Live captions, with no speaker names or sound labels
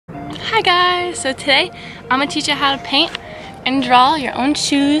Hi guys! So today I'm gonna teach you how to paint and draw your own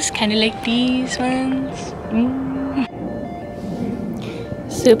shoes, kind of like these ones.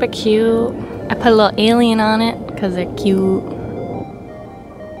 Super cute. I put a little alien on it because they're cute.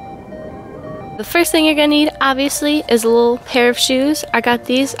 The first thing you're gonna need, obviously, is a little pair of shoes. I got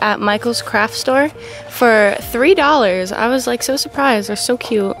these at Michael's craft store for $3. I was like so surprised. They're so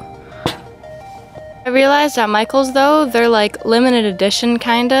cute. I realized at Michael's though, they're like limited edition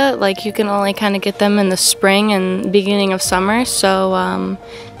kinda, like you can only kinda get them in the spring and beginning of summer, so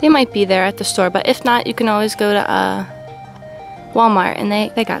they might be there at the store, but if not, you can always go to Walmart and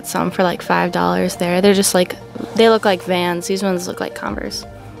they got some for like $5 there. They're just like, they look like Vans. These ones look like Converse.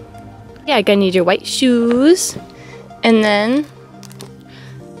 Yeah, you're gonna need your white shoes and then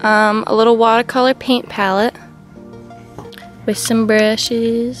a little watercolor paint palette with some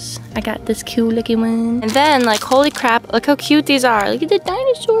brushes. I got this cute looking one. And then, like, holy crap, look how cute these are. Look at the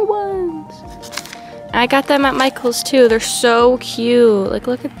dinosaur ones. I got them at Michael's too. They're so cute. Like,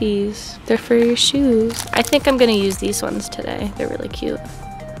 look at these. They're for your shoes. I think I'm gonna use these ones today. They're really cute.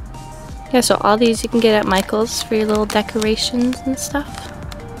 Yeah, so all these you can get at Michael's for your little decorations and stuff.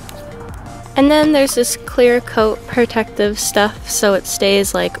 And then there's this clear coat protective stuff so it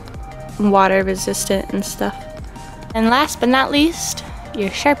stays like water resistant and stuff. And last but not least, your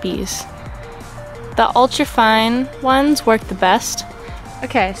Sharpies. The ultra fine ones work the best.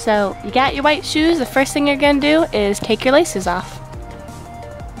 Okay, so you got your white shoes. The first thing you're gonna do is take your laces off.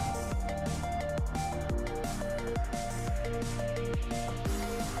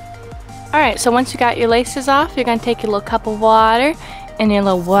 Alright, so once you got your laces off, you're gonna take your little cup of water and your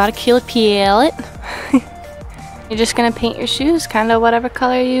little watercolor palette. You're just gonna paint your shoes kind of whatever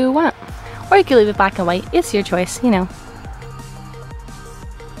color you want. Or you can leave it black and white. It's your choice, you know.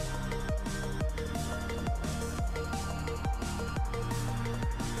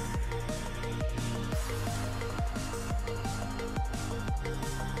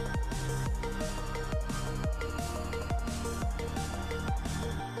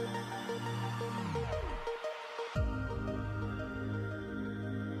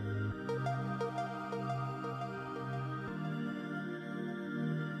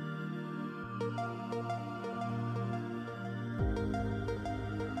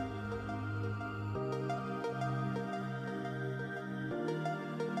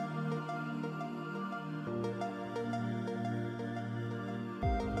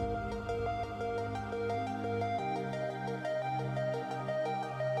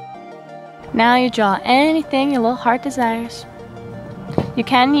 Now you draw anything your little heart desires. You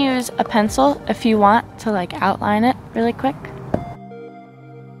can use a pencil if you want to like outline it really quick.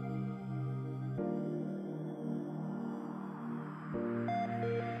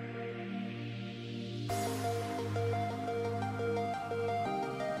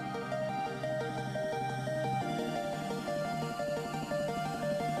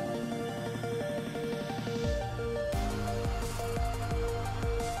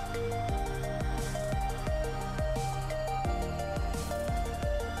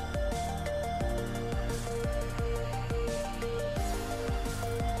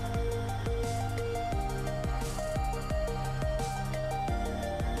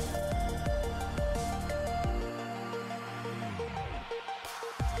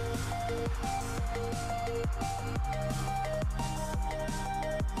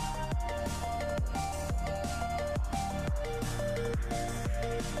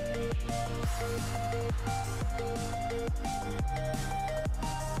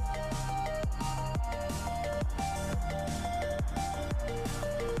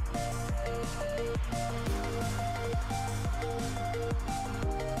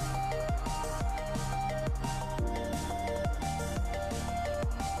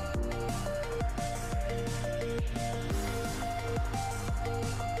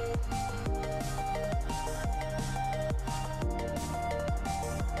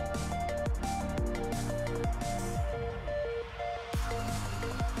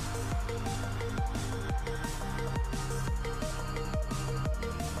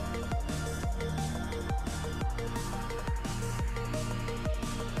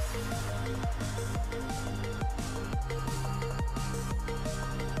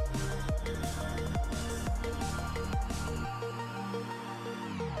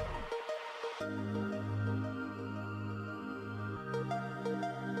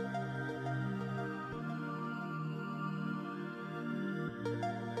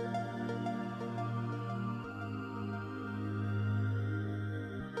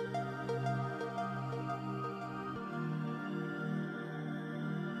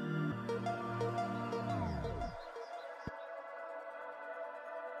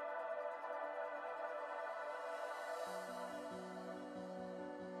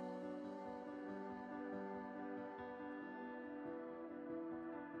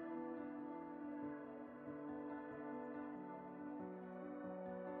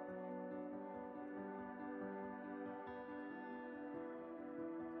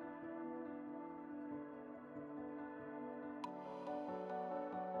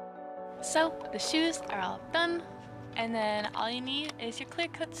 So the shoes are all done, and then all you need is your clear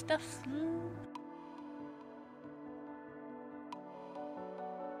coat stuff.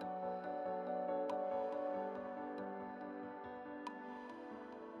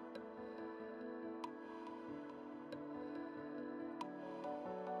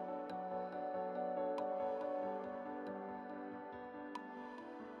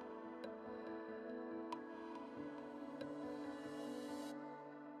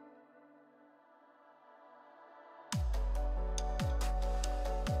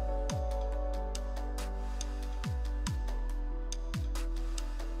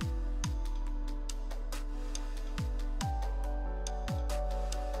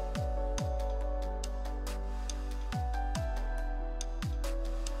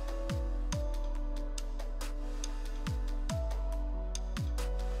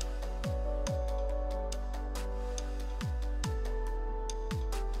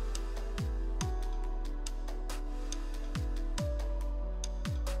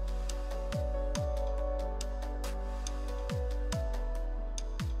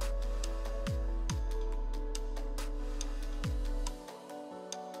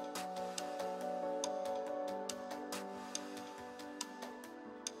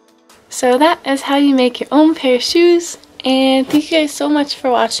 So that is how you make your own pair of shoes. And thank you guys so much for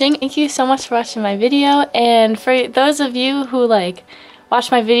watching. Thank you so much for watching my video. And for those of you who like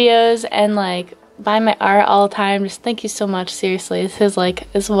watch my videos and like buy my art all the time, just thank you so much. Seriously, this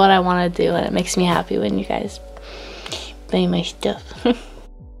is what I want to do, and it makes me happy when you guys buy my stuff.